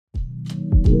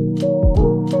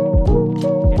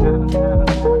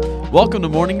Welcome to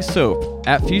Morning Soap.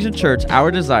 At Fusion Church,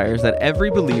 our desire is that every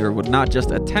believer would not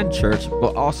just attend church,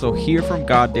 but also hear from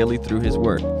God daily through His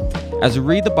Word. As we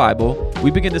read the Bible, we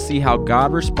begin to see how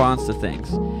God responds to things.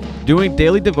 Doing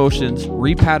daily devotions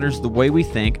repatterns the way we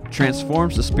think,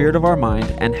 transforms the spirit of our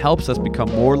mind, and helps us become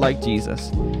more like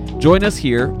Jesus. Join us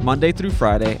here, Monday through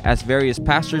Friday, as various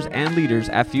pastors and leaders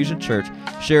at Fusion Church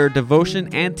share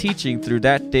devotion and teaching through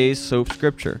that day's soap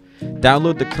scripture.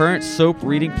 Download the current soap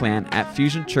reading plan at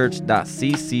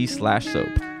fusionchurch.cc/soap.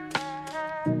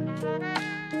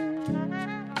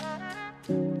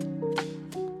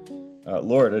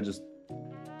 Lord,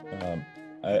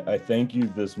 I thank you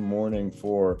this morning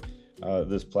for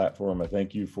this platform. I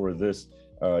thank you for this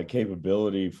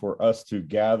capability for us to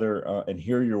gather and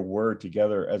hear your word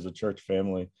together as a church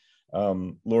family.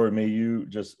 Lord, may you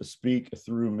just speak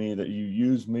through me, that you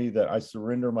use me, that I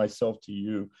surrender myself to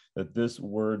you, that this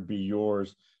word be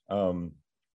yours, and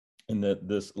that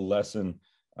this lesson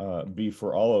be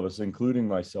for all of us, including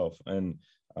myself, and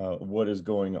what is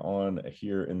going on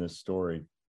here in this story.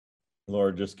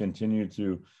 Lord, just continue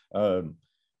to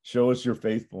show us your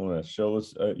faithfulness, show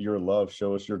us your love,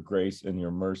 show us your grace and your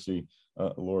mercy.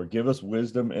 Lord, give us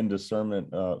wisdom and discernment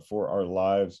for our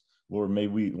lives. Lord, may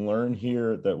we learn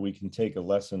here that we can take a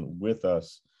lesson with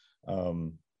us,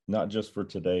 not just for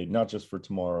today, not just for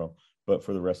tomorrow, but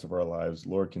for the rest of our lives.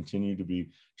 Lord, continue to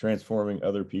be transforming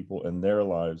other people in their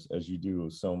lives as you do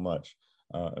so much.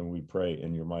 And we pray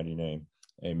in your mighty name.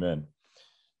 Amen.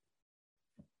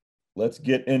 Let's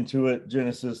get into it.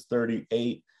 Genesis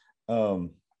 38. So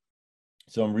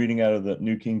I'm reading out of the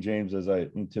New King James, as I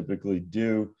typically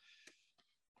do.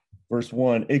 Verse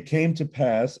 1, it came to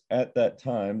pass at that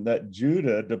time that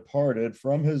Judah departed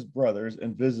from his brothers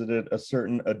and visited a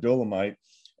certain Adullamite,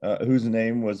 whose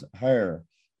name was Hir.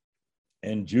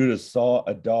 And Judah saw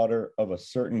a daughter of a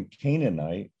certain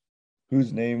Canaanite,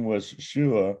 whose name was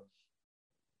Shua,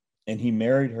 and he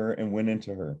married her and went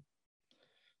into her.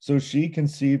 So she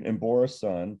conceived and bore a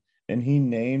son, and he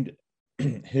named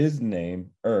his name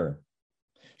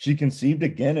She conceived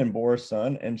again and bore a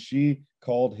son, and she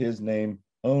called his name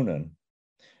Onan.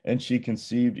 And she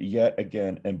conceived yet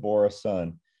again and bore a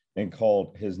son, and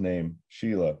called his name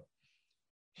Shelah.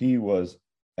 He was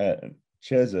at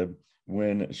Chezib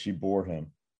when she bore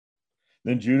him.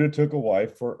 Then Judah took a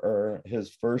wife for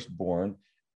his firstborn,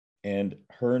 and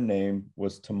her name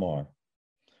was Tamar.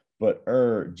 But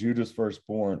Judah's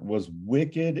firstborn, was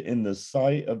wicked in the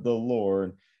sight of the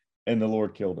Lord, and the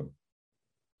Lord killed him.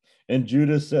 And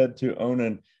Judah said to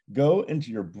Onan, go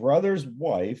into your brother's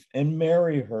wife and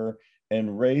marry her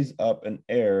and raise up an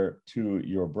heir to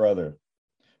your brother.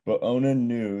 But Onan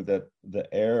knew that the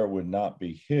heir would not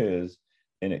be his,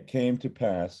 and it came to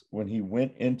pass when he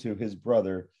went into his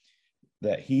brother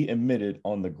that he admitted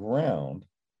on the ground,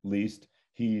 lest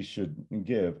he should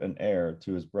give an heir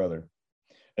to his brother.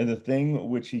 And the thing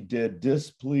which he did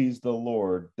displeased the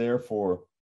Lord, therefore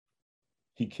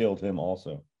he killed him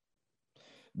also.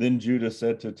 Then Judah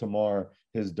said to Tamar,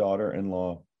 his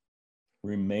daughter-in-law,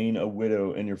 remain a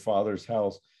widow in your father's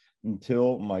house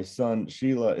until my son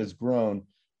Shelah is grown,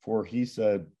 for he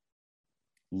said,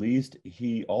 lest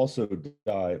he also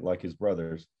die like his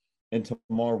brothers. And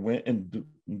Tamar went and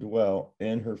dwelt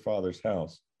in her father's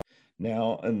house.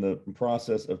 Now, in the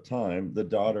process of time, the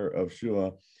daughter of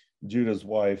Shua, Judah's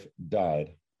wife,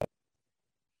 died.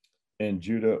 And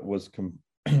Judah was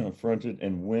confronted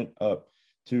and went up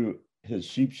to his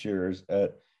sheep shearers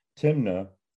at Timnah,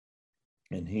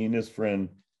 and he and his friend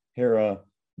Hira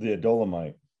the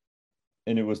Adullamite.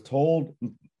 And it was told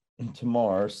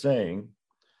Tamar, saying,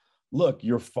 look,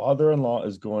 your father-in-law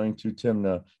is going to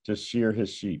Timnah to shear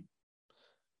his sheep.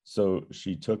 So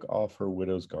she took off her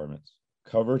widow's garments,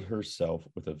 covered herself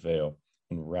with a veil,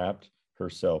 and wrapped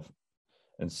herself,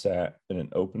 and sat in an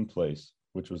open place,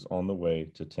 which was on the way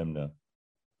to Timnah.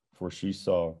 For she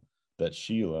saw that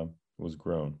Shelah was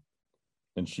grown,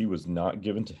 and she was not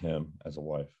given to him as a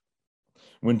wife.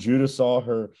 When Judah saw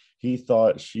her, he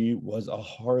thought she was a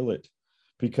harlot,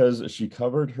 because she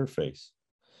covered her face.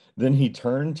 Then he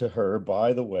turned to her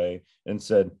by the way and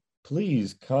said,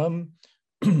 please come,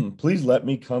 please let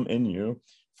me come in you,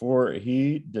 for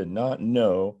he did not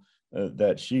know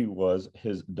that she was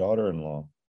his daughter-in-law.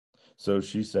 So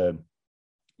she said,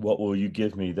 what will you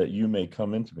give me that you may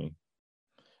come into me?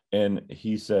 And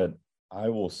he said, I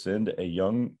will send a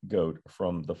young goat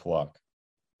from the flock.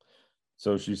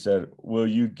 So she said, will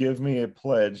you give me a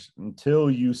pledge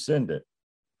until you send it?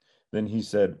 Then he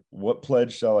said, what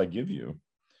pledge shall I give you?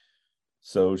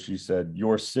 So she said,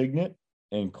 your signet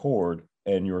and cord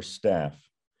and your staff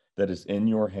that is in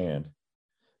your hand.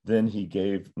 Then he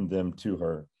gave them to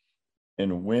her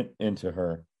and went into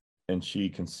her, and she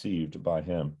conceived by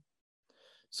him.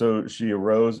 So she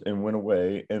arose and went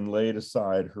away and laid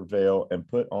aside her veil and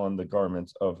put on the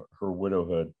garments of her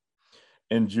widowhood.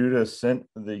 And Judah sent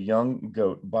the young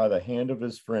goat by the hand of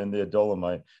his friend the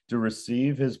Adullamite to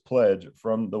receive his pledge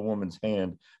from the woman's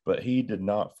hand, but he did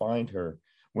not find her.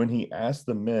 When he asked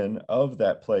the men of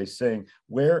that place, saying,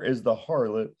 "Where is the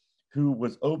harlot who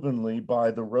was openly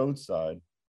by the roadside?"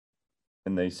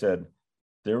 And they said,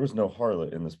 "There was no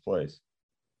harlot in this place."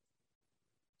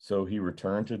 So he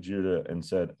returned to Judah and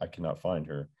said, "I cannot find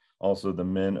her." Also, the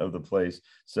men of the place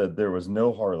said, "There was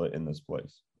no harlot in this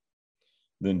place."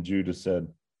 Then Judah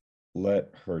said,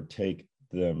 "Let her take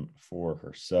them for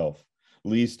herself,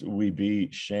 lest we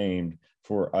be shamed,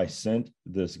 for I sent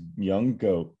this young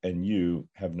goat, and you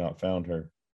have not found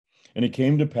her." And it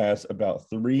came to pass about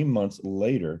 3 months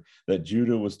later that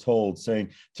Judah was told,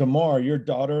 saying, "Tamar, your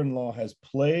daughter-in-law, has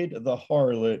played the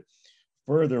harlot.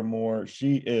 Furthermore,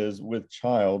 she is with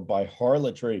child by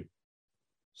harlotry."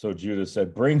 So Judah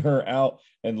said, "Bring her out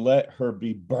and let her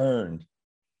be burned."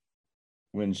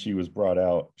 When she was brought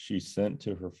out, she sent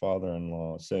to her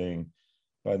father-in-law, saying,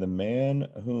 "By the man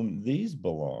whom these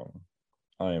belong,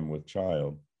 I am with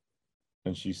child."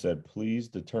 And she said, "Please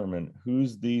determine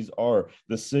whose these are,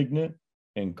 the signet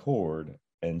and cord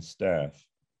and staff."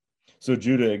 So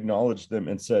Judah acknowledged them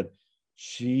and said,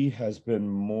 "She has been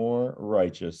more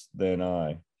righteous than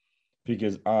I,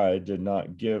 because I did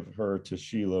not give her to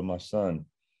Shelah my son,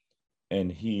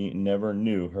 and he never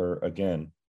knew her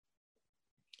again."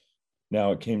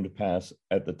 Now it came to pass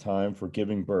at the time for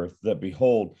giving birth that,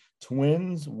 behold,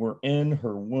 twins were in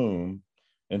her womb.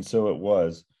 And so it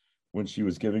was, when she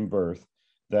was giving birth,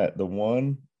 that the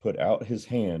one put out his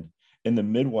hand, and the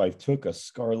midwife took a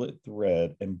scarlet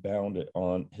thread and bound it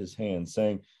on his hand,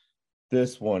 saying,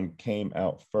 "This one came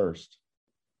out first."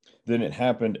 Then it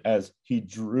happened, as he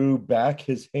drew back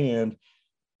his hand,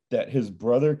 that his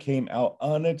brother came out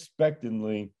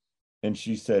unexpectedly. And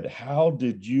she said, "How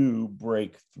did you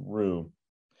break through?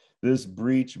 This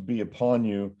breach be upon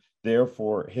you."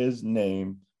 Therefore his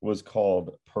name was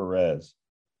called Perez.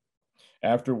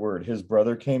 Afterward, his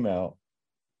brother came out,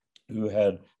 who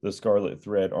had the scarlet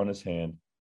thread on his hand,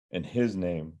 and his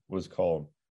name was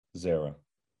called Zerah.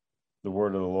 The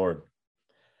word of the Lord.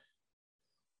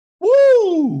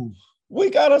 Woo! We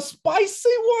got a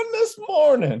spicy one this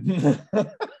morning.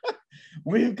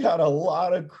 We've got a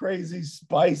lot of crazy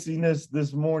spiciness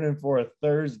this morning for a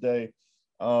Thursday.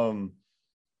 I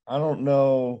don't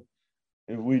know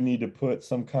if we need to put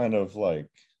some kind of like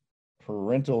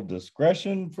parental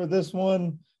discretion for this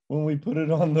one when we put it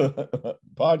on the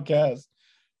podcast,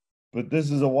 but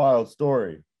this is a wild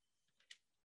story.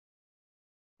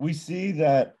 We see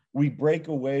that we break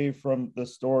away from the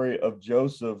story of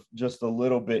Joseph just a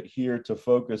little bit here to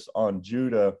focus on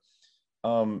Judah.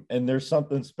 And there's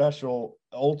something special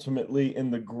ultimately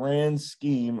in the grand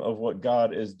scheme of what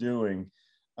God is doing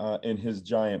in his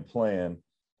giant plan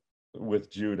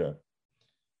with Judah.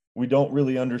 We don't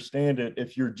really understand it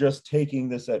if you're just taking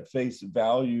this at face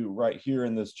value right here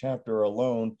in this chapter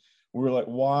alone. We're like,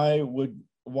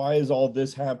 why is all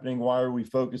this happening? Why are we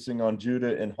focusing on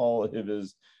Judah and all of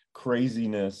his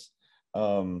craziness?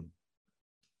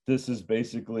 This is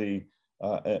basically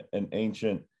an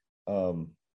ancient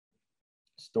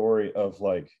story of,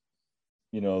 like,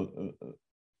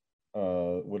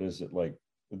 what is it, like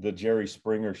the Jerry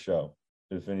Springer show,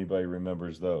 if anybody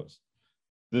remembers those.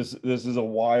 This is a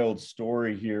wild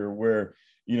story here where,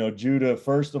 Judah,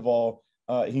 first of all,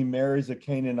 he marries a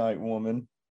Canaanite woman.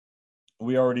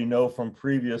 We already know from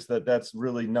previous that that's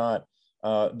really not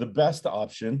the best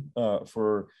option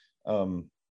for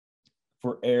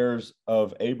heirs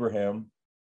of Abraham.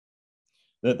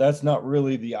 That's not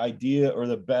really the idea or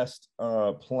the best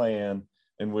plan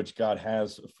in which God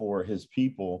has for his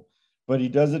people, but he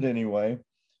does it anyway.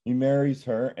 He marries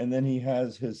her, and then he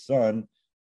has his son,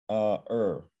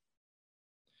 Ur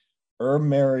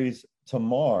marries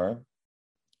Tamar.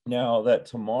 Now that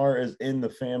Tamar is in the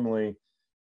family,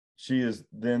 she is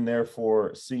then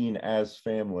therefore seen as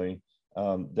family,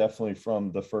 definitely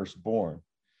from the firstborn.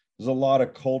 There's a lot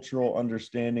of cultural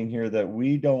understanding here that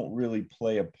we don't really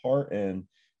play a part in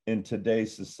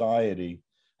today's society.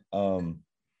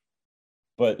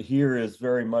 But here is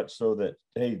very much so that,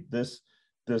 hey, this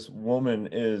woman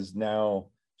is now,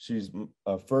 she's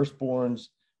a firstborn's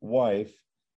wife,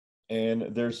 and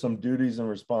there's some duties and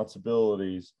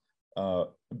responsibilities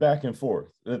back and forth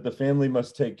that the family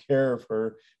must take care of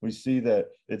her. We see that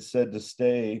it's said to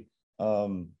stay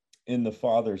in the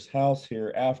father's house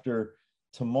here after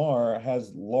Tamar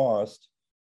has lost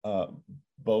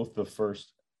both the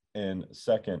first and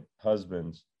second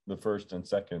husbands, the first and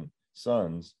second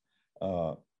sons,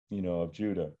 of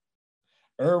Judah.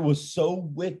 Was so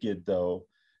wicked, though.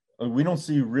 We don't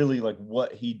see really like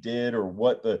what he did or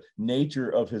what the nature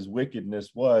of his wickedness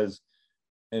was.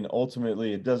 And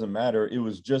ultimately, it doesn't matter. It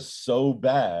was just so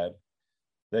bad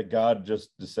that God just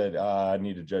said, I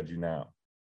need to judge you now.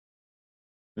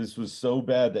 This was so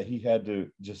bad that he had to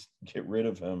just get rid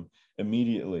of him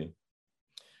immediately.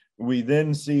 We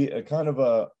then see a kind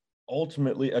of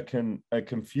ultimately a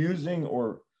confusing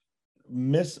or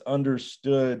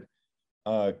misunderstood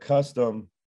custom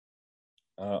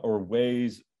or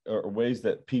ways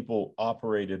that people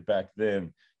operated back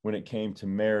then when it came to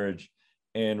marriage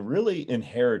and really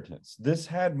inheritance. This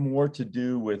had more to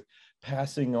do with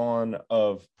passing on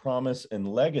of promise and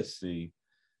legacy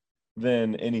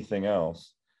than anything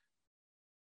else.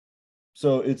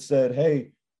 So it said,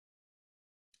 hey,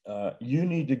 you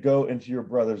need to go into your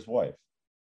brother's wife.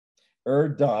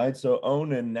 Died, so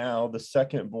Onan, now the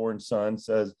second born son,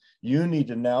 says, you need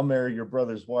to now marry your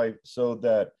brother's wife so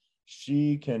that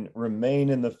she can remain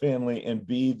in the family and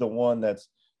be the one that's,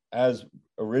 as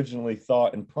originally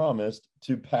thought and promised,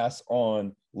 to pass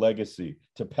on legacy,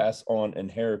 to pass on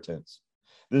inheritance.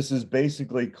 This is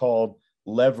basically called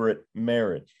levirate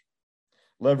marriage.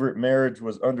 Levirate marriage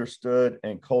was understood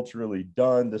and culturally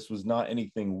done. This was not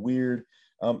anything weird.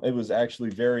 It was actually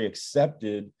very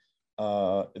accepted.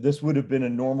 This would have been a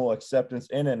normal acceptance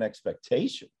and an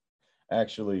expectation,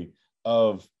 actually,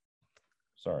 of,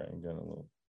 sorry, I'm getting a little,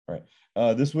 all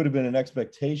right. This would have been an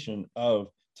expectation of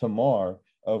Tamar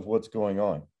of what's going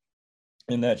on.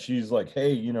 And that she's like,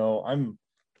 hey, I'm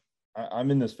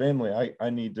in this family. I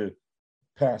need to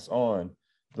pass on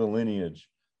the lineage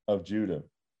of Judah.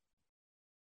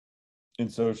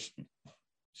 And so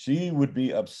she would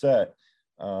be upset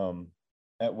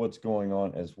at what's going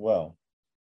on as well.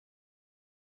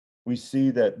 We see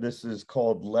that this is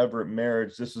called levirate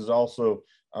marriage. This is also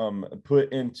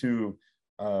put into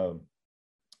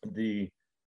the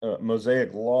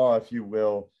Mosaic law, if you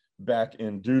will, back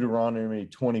in Deuteronomy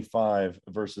 25,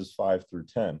 verses 5 through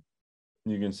 10.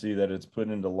 You can see that it's put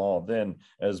into law then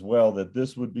as well, that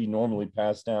this would be normally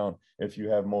passed down if you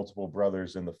have multiple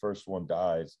brothers and the first one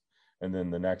dies, and then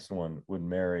the next one would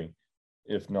marry,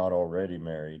 if not already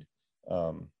married,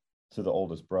 to the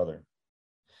oldest brother.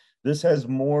 This has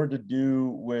more to do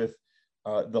with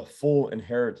the full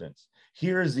inheritance.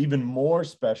 Here is even more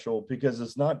special because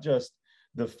it's not just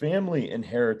the family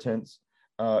inheritance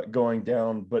going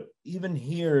down, but even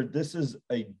here, this is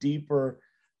a deeper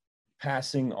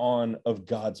passing on of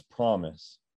God's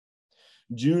promise.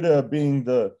 Judah, being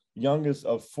the youngest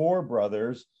of 4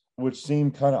 brothers, which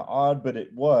seemed kind of odd, but it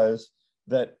was,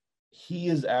 that he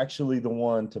is actually the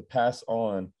one to pass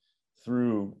on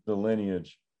through the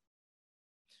lineage.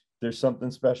 There's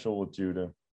something special with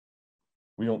Judah.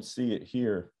 We don't see it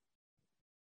here.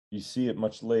 You see it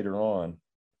much later on.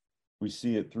 We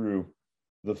see it through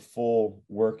the full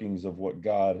workings of what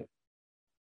God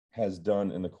has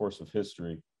done in the course of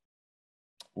history.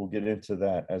 We'll get into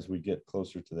that as we get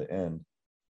closer to the end.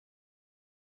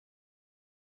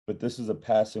 But this is a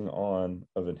passing on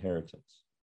of inheritance.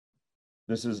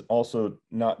 This is also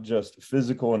not just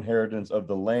physical inheritance of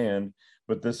the land,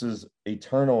 but this is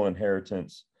eternal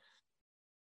inheritance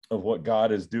of what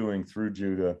God is doing through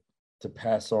Judah to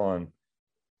pass on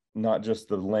not just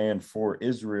the land for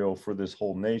Israel, for this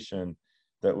whole nation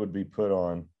that would be put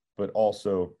on, but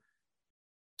also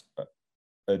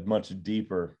a much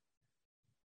deeper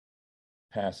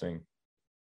passing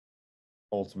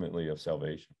ultimately of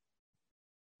salvation.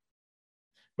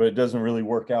 But it doesn't really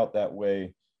work out that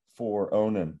way for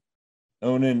Onan.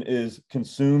 Onan is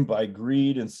consumed by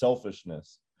greed and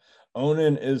selfishness.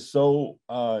 Onan is so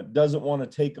doesn't want to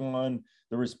take on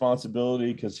the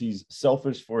responsibility because he's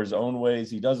selfish for his own ways.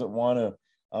 He doesn't want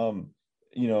to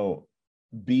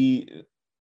be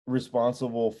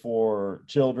responsible for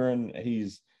children.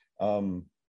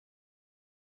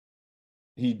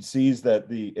 He sees that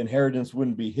the inheritance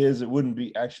wouldn't be his. It wouldn't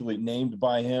be actually named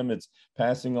by him. It's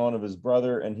passing on of his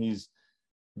brother, and he's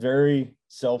very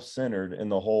self-centered in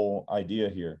the whole idea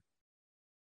here.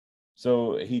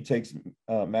 So he takes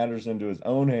matters into his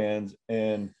own hands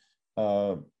and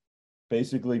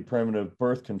basically primitive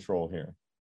birth control here.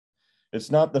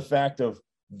 It's not the fact of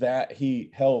that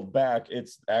he held back.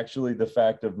 It's actually the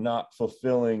fact of not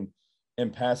fulfilling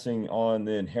and passing on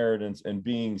the inheritance and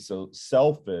being so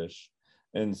selfish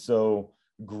and so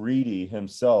greedy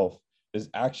himself is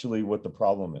actually what the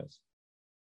problem is.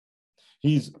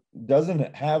 He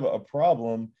doesn't have a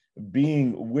problem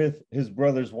being with his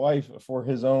brother's wife for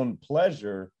his own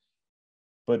pleasure,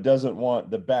 but doesn't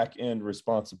want the back end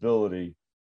responsibility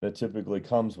that typically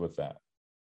comes with that.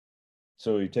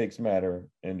 So he takes matter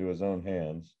into his own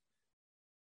hands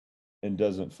and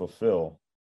doesn't fulfill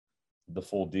the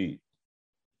full deed.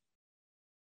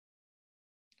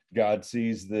 God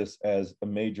sees this as a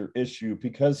major issue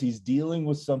because he's dealing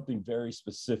with something very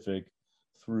specific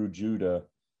through Judah,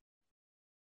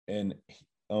 and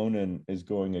Onan is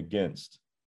going against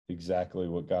exactly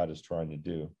what God is trying to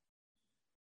do.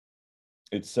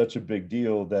 It's such a big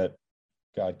deal that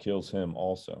God kills him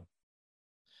also.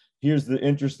 Here's the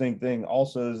interesting thing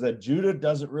also, is that Judah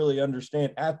doesn't really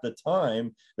understand at the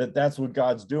time that that's what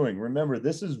God's doing. Remember,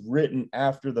 this is written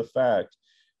after the fact,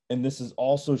 and this is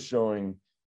also showing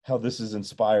how this is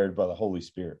inspired by the Holy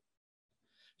Spirit.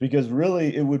 Because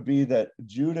really, it would be that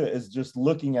Judah is just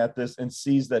looking at this and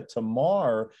sees that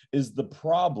Tamar is the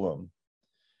problem.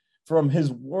 From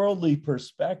his worldly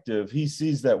perspective, he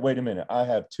sees that, wait a minute, I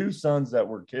have two sons that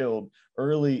were killed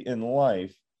early in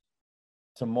life.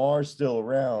 Tamar's still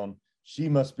around. She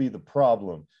must be the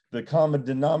problem. The common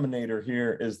denominator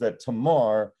here is that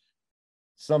Tamar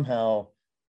somehow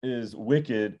is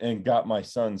wicked and got my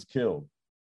sons killed.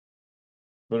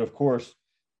 But of course,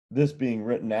 this being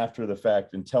written after the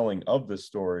fact and telling of the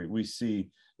story, we see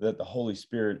that the Holy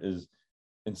Spirit is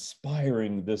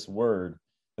inspiring this word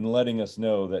and letting us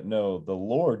know that no, the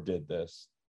Lord did this.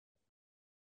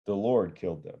 The Lord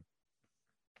killed them.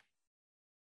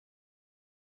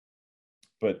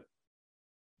 But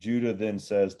Judah then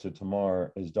says to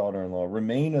Tamar, his daughter-in-law,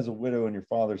 remain as a widow in your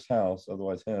father's house,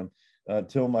 otherwise him,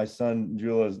 till my son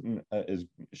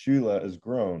Shula is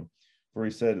grown. For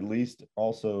he said, at least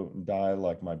also die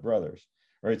like my brothers.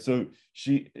 Right. So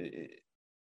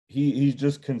he's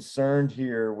just concerned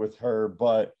here with her,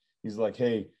 but he's like,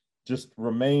 hey, just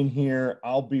remain here.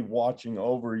 I'll be watching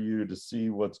over you to see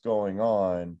what's going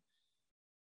on,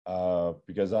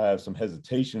 because I have some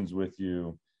hesitations with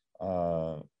you.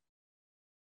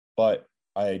 But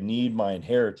I need my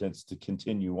inheritance to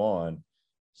continue on.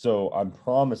 So I'm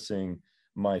promising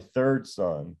my third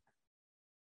son,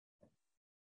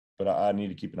 but I need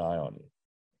to keep an eye on you.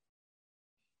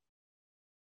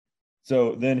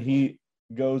 So then he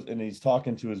goes and he's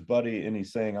talking to his buddy and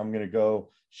he's saying, I'm going to go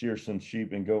shear some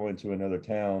sheep and go into another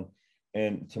town.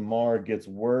 And Tamar gets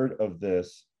word of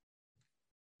this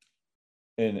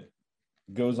and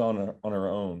goes on her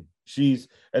own. She's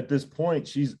at this point,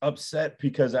 she's upset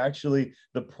because actually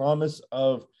the promise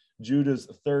of Judah's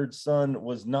third son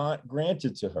was not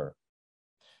granted to her.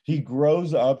 He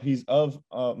grows up, he's of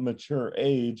mature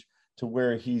age to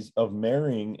where he's of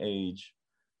marrying age,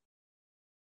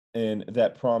 and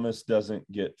that promise doesn't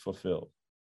get fulfilled.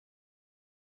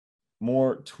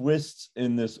 More twists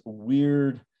in this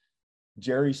weird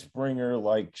Jerry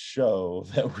Springer-like show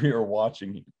that we are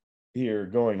watching here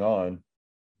going on.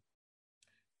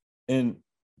 And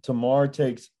Tamar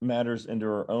takes matters into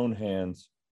her own hands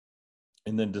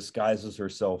and then disguises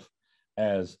herself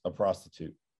as a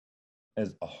prostitute,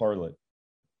 as a harlot.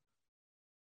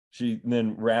 She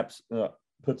then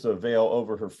puts a veil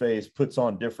over her face, puts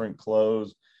on different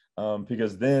clothes,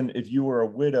 because then if you were a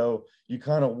widow, you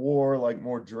kind of wore like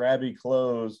more drabby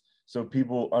clothes, so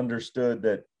people understood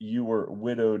that you were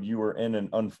widowed, you were in an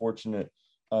unfortunate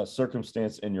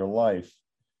circumstance in your life.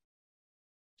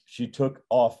 She took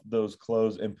off those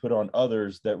clothes and put on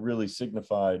others that really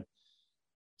signified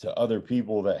to other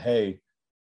people that, hey,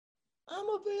 I'm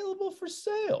available for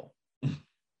sale.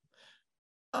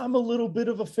 I'm a little bit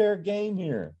of a fair game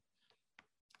here.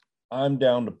 I'm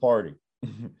down to party.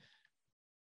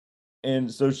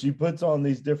 And so she puts on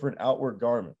these different outward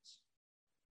garments.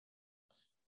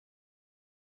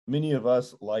 Many of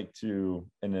us like to,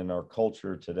 and in our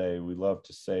culture today, we love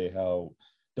to say how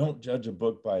don't judge a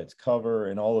book by its cover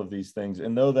and all of these things.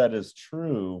 And though that is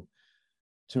true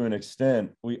to an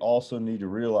extent, we also need to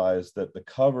realize that the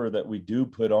cover that we do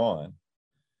put on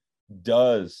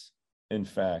does, in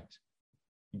fact,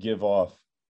 give off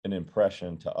an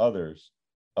impression to others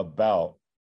about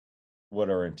what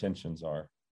our intentions are,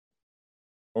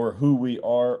 or who we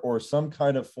are, or some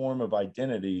kind of form of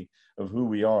identity of who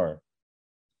we are.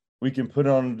 We can put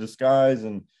on a disguise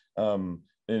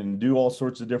and do all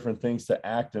sorts of different things to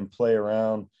act and play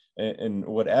around and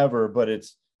whatever, but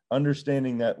it's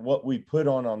understanding that what we put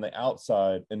on the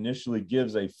outside initially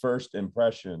gives a first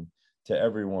impression to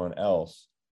everyone else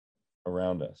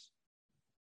around us.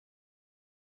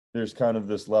 There's kind of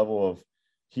this level of,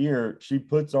 here she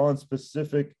puts on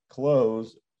specific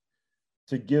clothes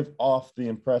to give off the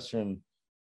impression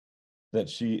that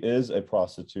she is a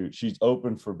prostitute. She's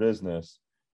open for business.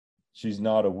 She's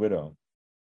not a widow.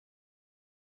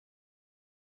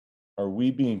 Are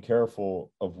we being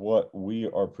careful of what we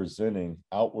are presenting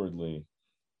outwardly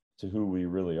to who we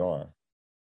really are?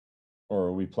 Or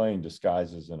are we playing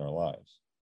disguises in our lives?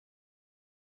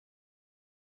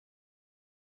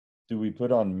 Do we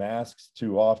put on masks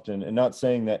too often? And not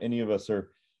saying that any of us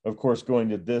are, of course, going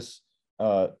to this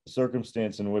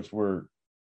circumstance in which we're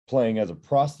playing as a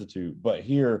prostitute, but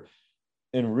here,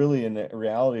 and really in the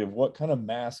reality of what kind of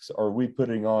masks are we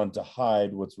putting on to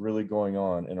hide what's really going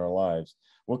on in our lives?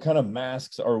 What kind of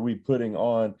masks are we putting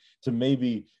on to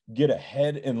maybe get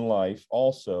ahead in life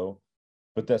also,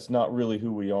 but that's not really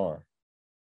who we are?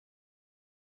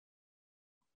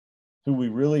 Who we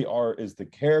really are is the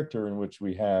character in which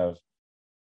we have,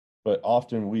 but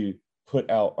often we put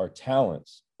out our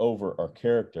talents over our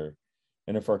character.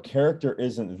 And if our character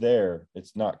isn't there,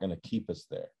 it's not going to keep us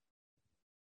there.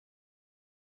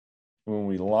 When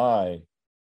we lie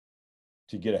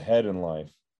to get ahead in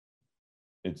life,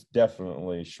 it's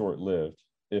definitely short-lived,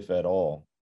 if at all,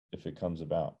 if it comes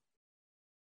about.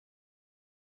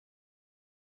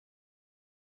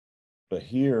 But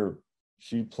here,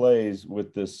 she plays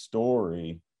with this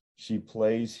story. She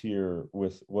plays here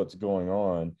with what's going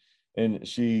on, and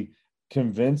she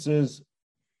convinces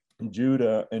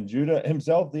Judah, and Judah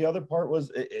himself. The other part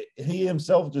was he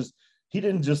himself he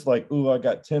didn't just like, ooh, I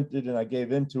got tempted and I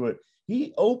gave into it.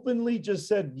 He openly just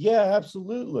said, yeah,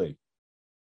 absolutely.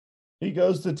 He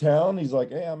goes to town. He's like,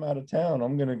 hey, I'm out of town.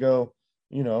 I'm going to go,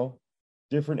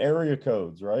 different area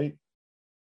codes, right?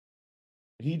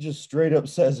 He just straight up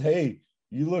says, hey,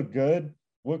 you look good.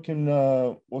 What can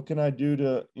I do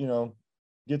to,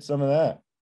 get some of that?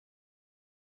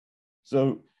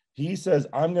 So he says,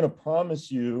 I'm going to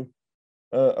promise you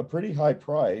a pretty high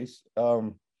price.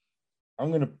 I'm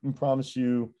going to promise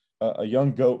you a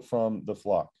young goat from the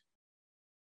flock.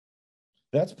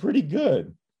 That's pretty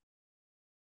good.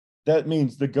 That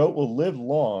means the goat will live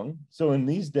long. So in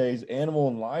these days, animal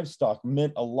and livestock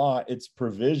meant a lot. It's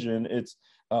provision. It's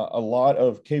a lot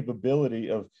of capability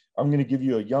of, I'm going to give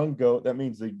you a young goat. That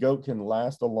means the goat can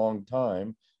last a long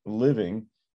time living.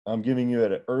 I'm giving you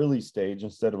at an early stage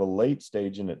instead of a late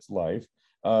stage in its life.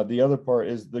 The other part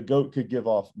is the goat could give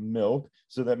off milk.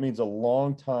 So that means a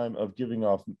long time of giving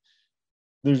off.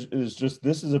 This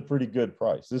is a pretty good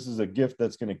price. This is a gift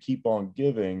that's going to keep on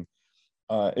giving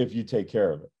if you take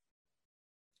care of it.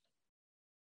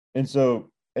 And so,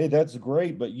 hey, that's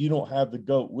great, but you don't have the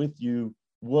goat with you.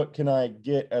 What can I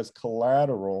get as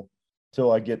collateral till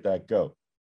I get that goat?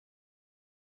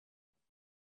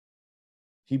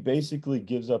 He basically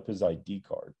gives up his ID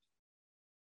card.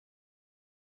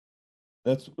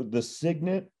 That's the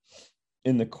signet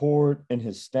in the cord and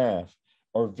his staff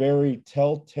are very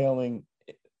telltale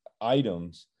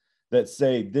items that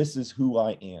say, this is who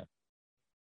I am.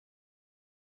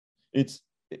 It's,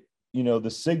 the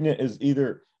signet is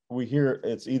either, we hear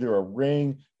it's either a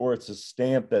ring or it's a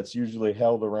stamp that's usually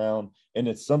held around, and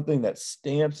it's something that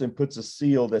stamps and puts a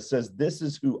seal that says, this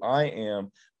is who I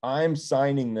am. I'm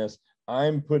signing this.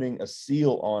 I'm putting a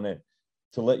seal on it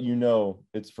to let you know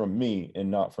it's from me and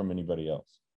not from anybody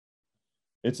else.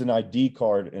 It's an ID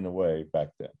card in a way back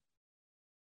then.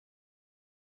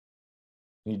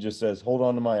 He just says, hold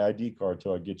on to my ID card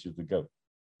till I get you the goat.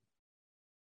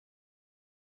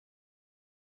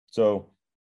 So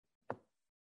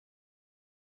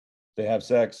they have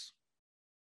sex.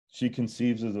 She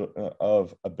conceives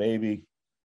of a baby.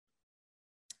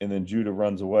 And then Judah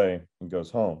runs away and goes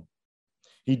home.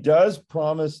 He does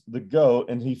promise the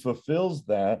goat, and he fulfills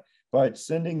that by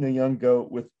sending the young goat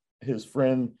with his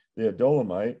friend, the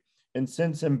Adullamite, and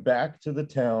sends him back to the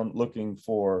town looking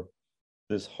for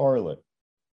this harlot.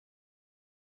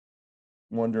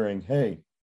 Wondering, hey,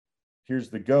 here's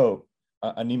the goat.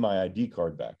 I need my ID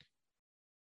card back.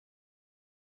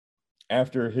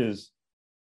 After his,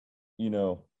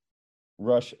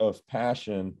 rush of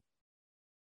passion,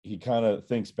 he kind of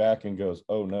thinks back and goes,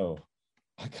 oh no,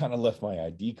 I kind of left my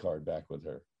ID card back with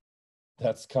her.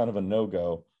 That's kind of a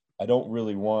no-go. I don't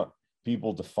really want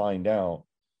people to find out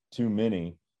too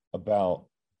many about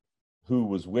who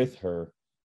was with her.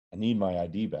 I need my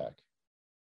ID back.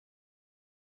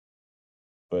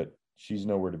 But she's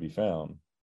nowhere to be found.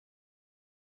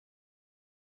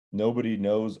 Nobody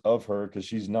knows of her because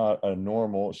she's not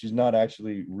she's not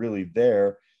actually really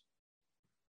there.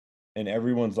 And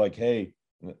everyone's like, hey,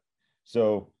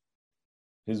 so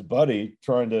his buddy,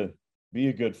 trying to be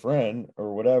a good friend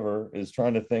or whatever, is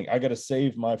trying to think, I got to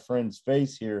save my friend's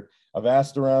face here. I've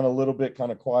asked around a little bit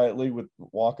kind of quietly with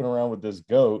walking around with this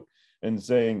goat and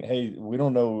saying, hey, we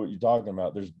don't know what you're talking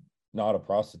about. There's not a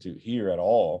prostitute here at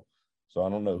all. So I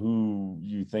don't know who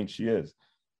you think she is.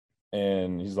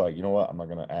 And he's like, you know what? I'm not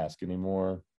going to ask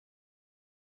anymore.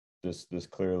 This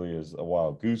clearly is a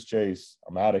wild goose chase.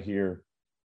 I'm out of here.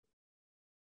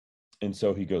 And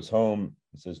so he goes home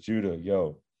and says, Judah,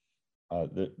 yo,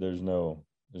 there's no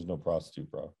prostitute,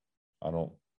 bro.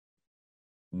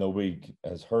 Nobody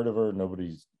has heard of her.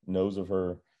 Nobody knows of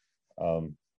her.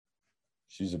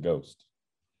 She's a ghost,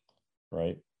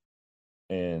 right?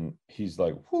 And he's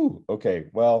like, whew, okay,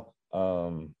 well,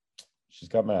 she's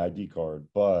got my ID card,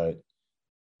 but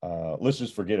let's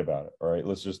just forget about it. All right.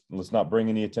 Let's not bring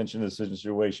any attention to the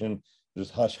situation.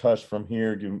 Just hush, hush from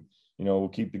here. We'll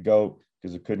keep the goat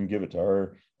because it couldn't give it to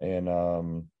her. And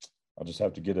I'll just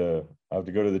have to I have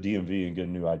to go to the DMV and get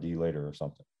a new ID later or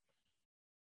something.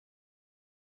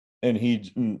 And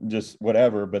he just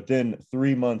whatever. But then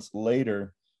 3 months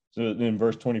later, so in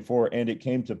verse 24, and it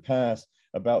came to pass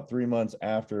about 3 months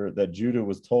after that Judah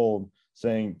was told,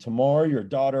 saying, Tamar, your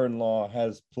daughter-in-law,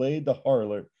 has played the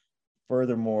harlot.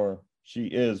 Furthermore, she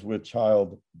is with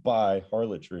child by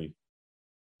harlotry.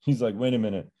 He's like, wait a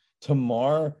minute.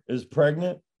 Tamar is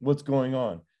pregnant? What's going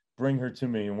on? Bring her to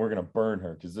me and we're going to burn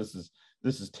her because this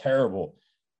is terrible.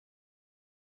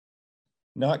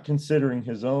 Not considering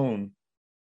his own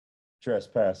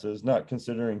trespasses, not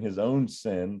considering his own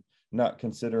sin, not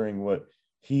considering what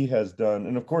he has done.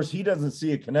 And of course, he doesn't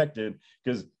see it connected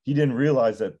because he didn't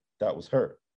realize that was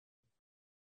her.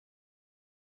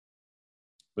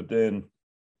 But then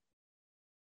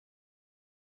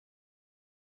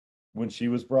when she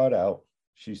was brought out,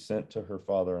 she sent to her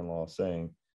father-in-law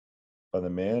saying, by the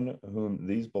man whom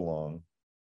these belong,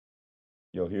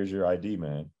 yo, here's your ID,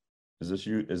 man. Is this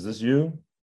you? Is this you?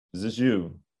 Is this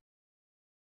you?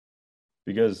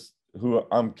 Because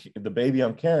the baby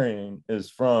I'm carrying is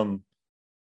from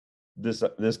this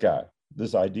guy,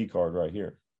 this ID card right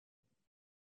here.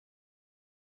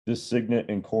 This signet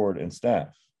and cord and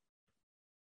staff.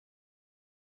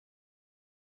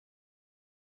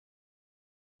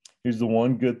 Here's the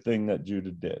one good thing that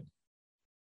Judah did.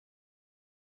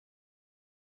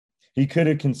 He could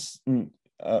have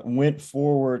went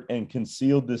forward and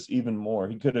concealed this even more.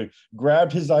 He could have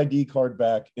grabbed his ID card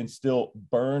back and still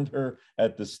burned her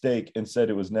at the stake and said,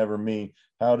 it was never me.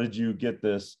 How did you get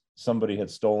this? Somebody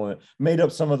had stolen it. Made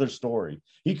up some other story.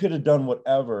 He could have done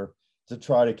whatever to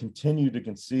try to continue to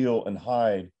conceal and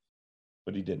hide,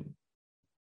 but he didn't.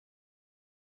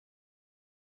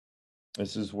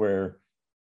 This is where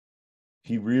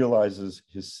he realizes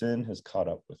his sin has caught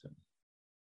up with him.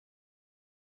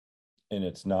 And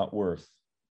it's not worth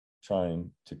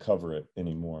trying to cover it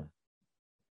anymore.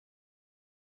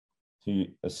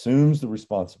 He assumes the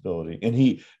responsibility and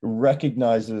he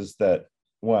recognizes that,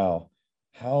 wow,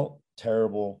 how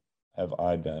terrible have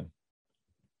I been?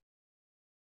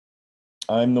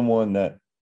 I'm the one that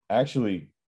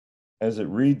actually, as it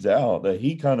reads out, that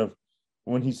he kind of,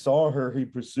 when he saw her, he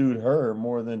pursued her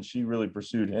more than she really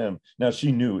pursued him. Now,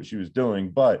 she knew what she was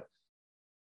doing, but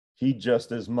he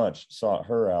just as much sought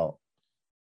her out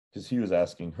because he was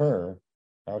asking her,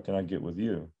 how can I get with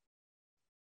you?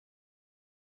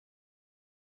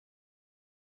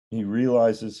 He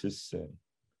realizes his sin.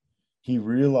 He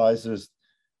realizes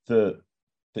the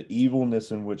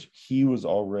evilness in which he was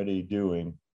already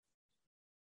doing.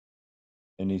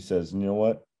 And he says, you know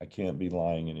what? I can't be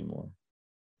lying anymore.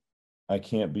 I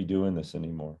can't be doing this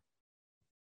anymore.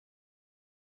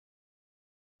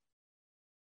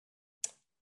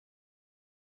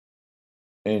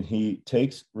 And he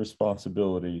takes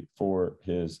responsibility for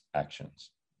his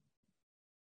actions.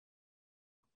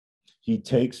 He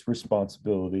takes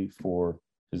responsibility for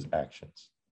his actions.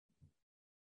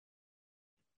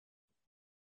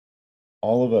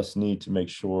 All of us need to make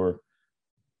sure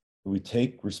we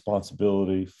take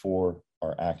responsibility for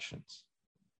our actions.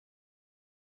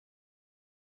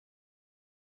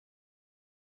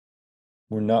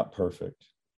 We're not perfect.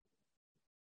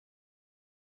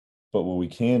 But what we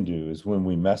can do is when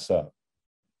we mess up,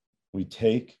 we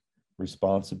take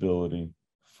responsibility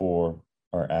for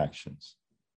our actions.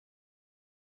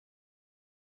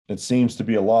 It seems to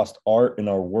be a lost art in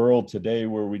our world today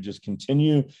where we just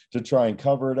continue to try and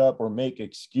cover it up or make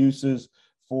excuses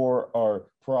for our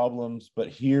problems. But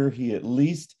here he at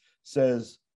least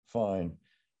says, fine.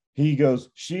 He goes,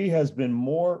 she has been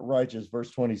more righteous,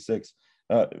 verse 26.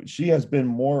 She has been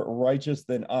more righteous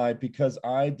than I because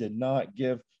I did not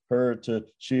give her to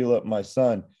Shelah, my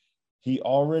son. He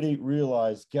already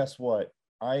realized, guess what?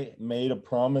 I made a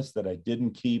promise that I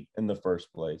didn't keep in the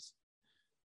first place.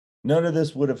 None of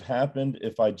this would have happened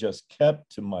if I just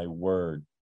kept to my word.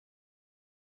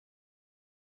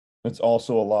 It's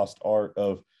also a lost art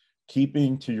of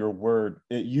keeping to your word.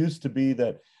 It used to be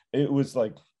that it was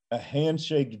like a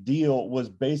handshake deal was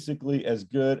basically as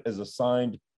good as a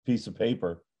signed piece of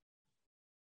paper.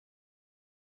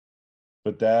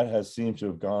 But that has seemed to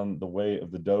have gone the way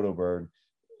of the dodo bird.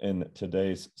 in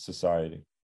today's society.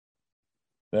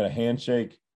 That a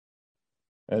handshake,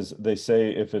 as they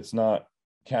say, if it's not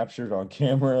captured on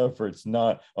camera, if it's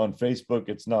not on Facebook,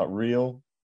 it's not real.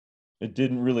 It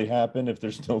didn't really happen if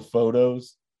there's no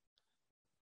photos.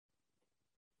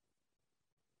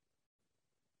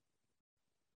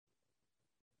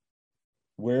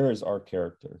 Where is our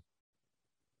character?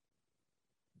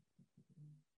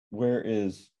 Where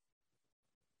is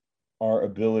our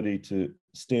ability to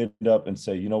stand up and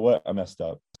say, you know what, I messed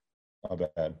up. My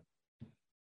bad.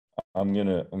 I'm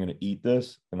gonna eat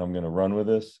this and I'm gonna run with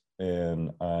this,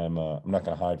 and I'm not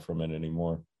gonna hide from it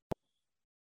anymore.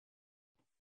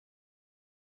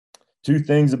 Two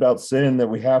things about sin that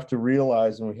we have to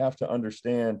realize and we have to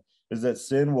understand is that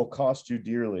sin will cost you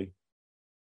dearly,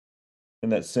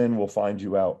 and that sin will find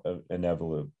you out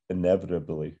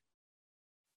inevitably.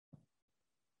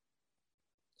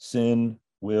 Sin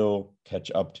will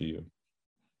catch up to you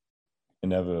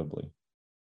inevitably.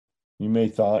 You may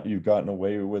thought you've gotten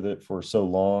away with it for so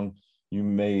long. You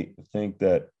may think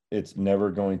that it's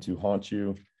never going to haunt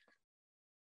you.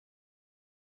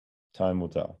 Time will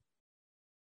tell.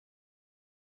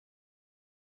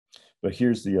 But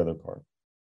here's the other part.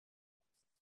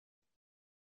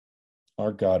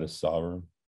 Our God is sovereign.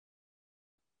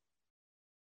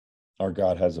 Our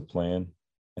God has a plan,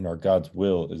 and our God's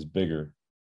will is bigger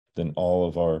than all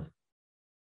of our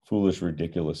foolish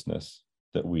ridiculousness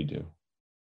that we do.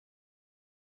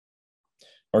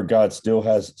 Our God still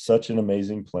has such an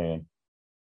amazing plan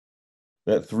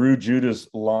that through Judah's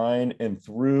line and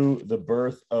through the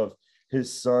birth of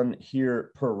his son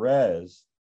here, Perez,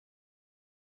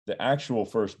 the actual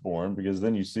firstborn, because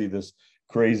then you see this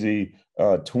crazy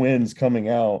twins coming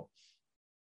out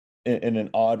in an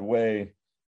odd way.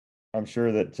 I'm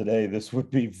sure that today this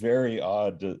would be very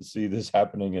odd to see this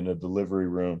happening in a delivery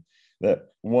room, that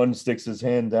one sticks his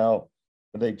hand out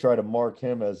and they try to mark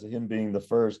him as him being the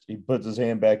first. He puts his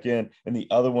hand back in and the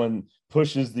other one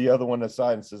pushes the other one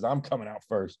aside and says, I'm coming out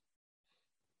first.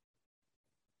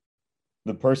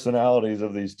 The personalities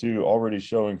of these two already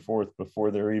showing forth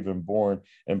before they're even born,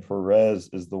 and Perez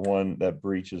is the one that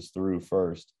breaches through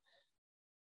first.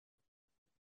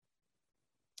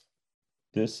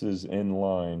 This is in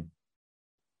line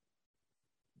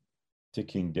to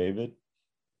King David,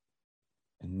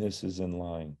 and this is in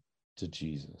line to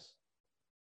Jesus.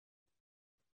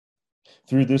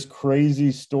 Through this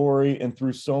crazy story and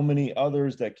through so many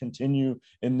others that continue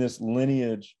in this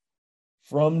lineage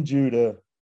from Judah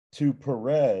to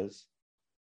Perez,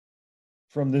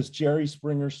 from this Jerry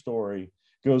Springer story,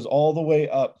 goes all the way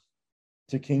up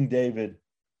to King David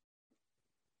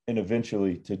and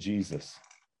eventually to Jesus.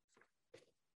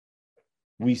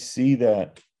 We see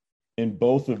that in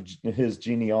both of his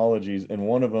genealogies, and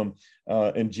one of them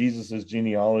in Jesus's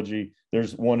genealogy,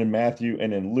 there's one in Matthew,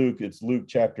 and in Luke, it's Luke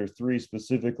chapter 3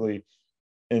 specifically,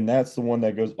 and that's the one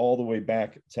that goes all the way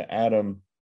back to Adam.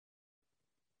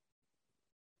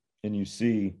 And you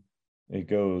see it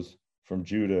goes from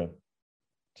Judah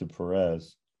to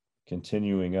Perez,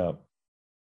 continuing up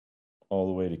all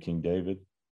the way to King David,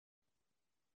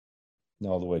 and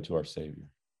all the way to our Savior.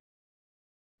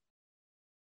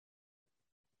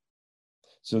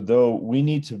 So though we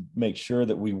need to make sure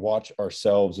that we watch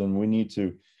ourselves, and we need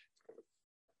to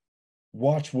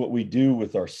watch what we do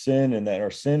with our sin, and that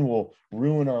our sin will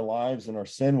ruin our lives, and our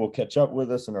sin will catch up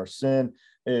with us, and our sin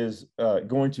is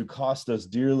going to cost us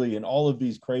dearly, and all of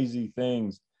these crazy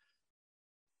things,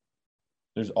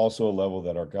 there's also a level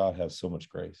that our God has so much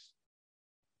grace.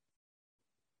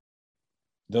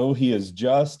 Though he is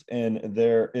just, and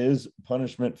there is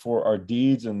punishment for our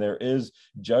deeds, and there is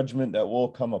judgment that will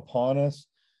come upon us,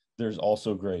 there's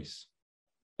also grace,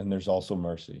 and there's also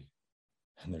mercy,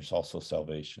 and there's also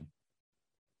salvation.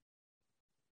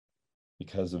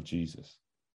 Because of Jesus,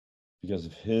 because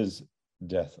of his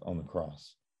death on the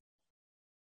cross,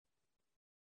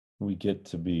 we get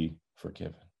to be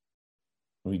forgiven.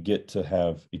 We get to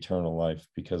have eternal life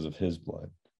because of his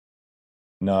blood,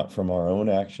 not from our own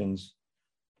actions,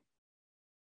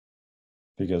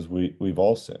 because we've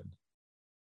all sinned.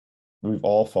 We've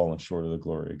all fallen short of the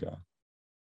glory of God.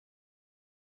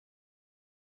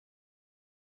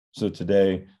 So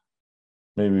today,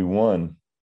 maybe one,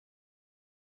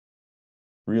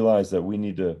 realize that we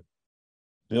need to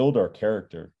build our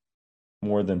character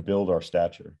more than build our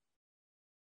stature.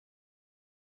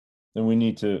 And we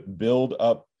need to build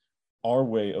up our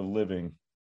way of living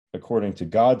according to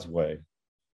God's way.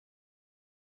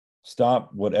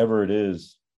 Stop whatever it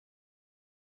is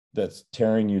that's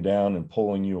tearing you down and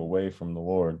pulling you away from the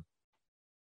Lord.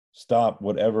 Stop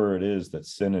whatever it is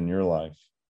that's sin in your life,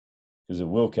 because it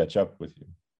will catch up with you.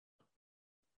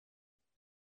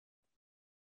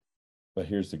 But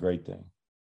here's the great thing,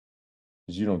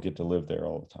 is you don't get to live there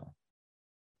all the time.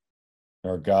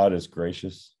 Our God is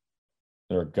gracious,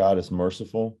 and our God is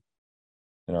merciful,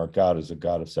 and our God is a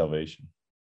God of salvation.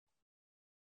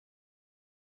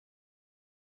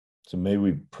 So may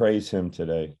we praise him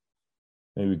today.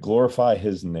 May we glorify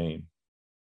his name.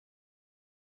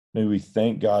 May we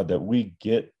thank God that we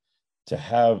get to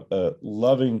have a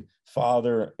loving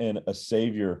Father and a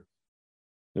Savior,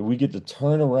 that we get to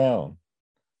turn around,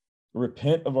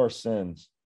 repent of our sins,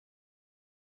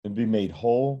 and be made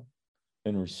whole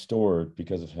and restored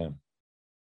because of him.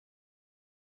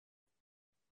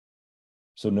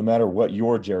 So no matter what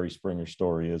your Jerry Springer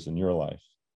story is in your life,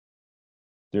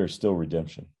 there is still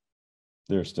redemption.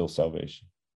 There is still salvation.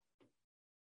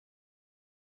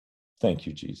 Thank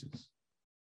you, Jesus.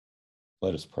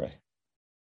 Let us pray.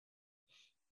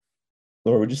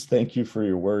 Lord, we just thank you for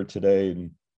your word today,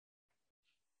 and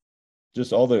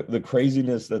just all the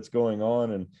craziness that's going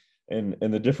on, and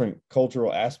the different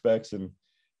cultural aspects,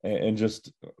 and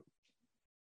just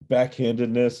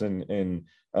backhandedness and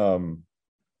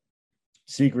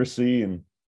secrecy, and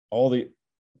all the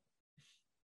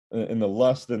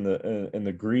lust and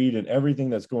the greed and everything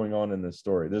that's going on in this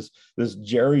story. This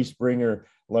Jerry Springer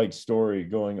like story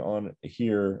going on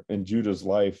here in Judah's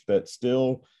life, that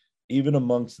still, even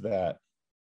amongst that,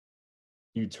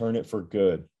 you turn it for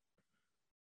good.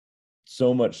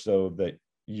 So much so that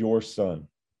your son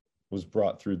was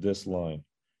brought through this line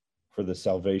for the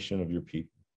salvation of your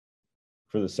people,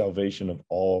 for the salvation of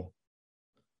all,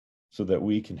 so that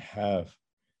we can have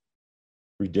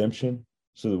redemption,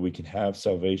 so that we can have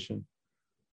salvation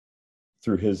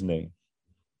through his name.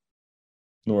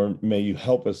 Lord, may you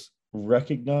help us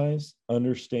recognize,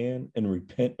 understand, and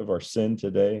repent of our sin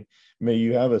today. May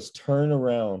you have us turn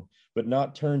around, but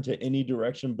not turn to any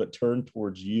direction, but turn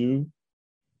towards you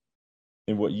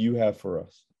and what you have for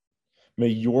us. May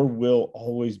your will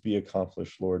always be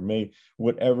accomplished, Lord. May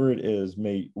whatever it is,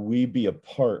 may we be a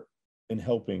part in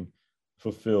helping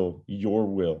fulfill your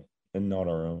will and not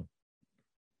our own.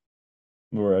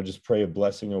 Lord, I just pray a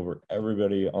blessing over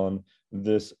everybody on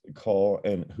this call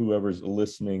and whoever's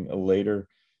listening later.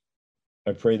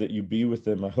 I pray that you be with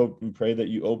them. I hope and pray that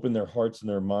you open their hearts and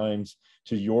their minds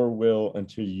to your will and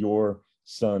to your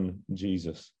Son,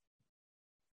 Jesus.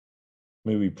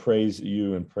 May we praise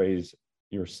you and praise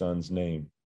your Son's name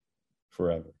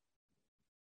forever.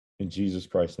 In Jesus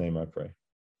Christ's name I pray.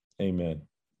 Amen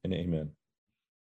and amen.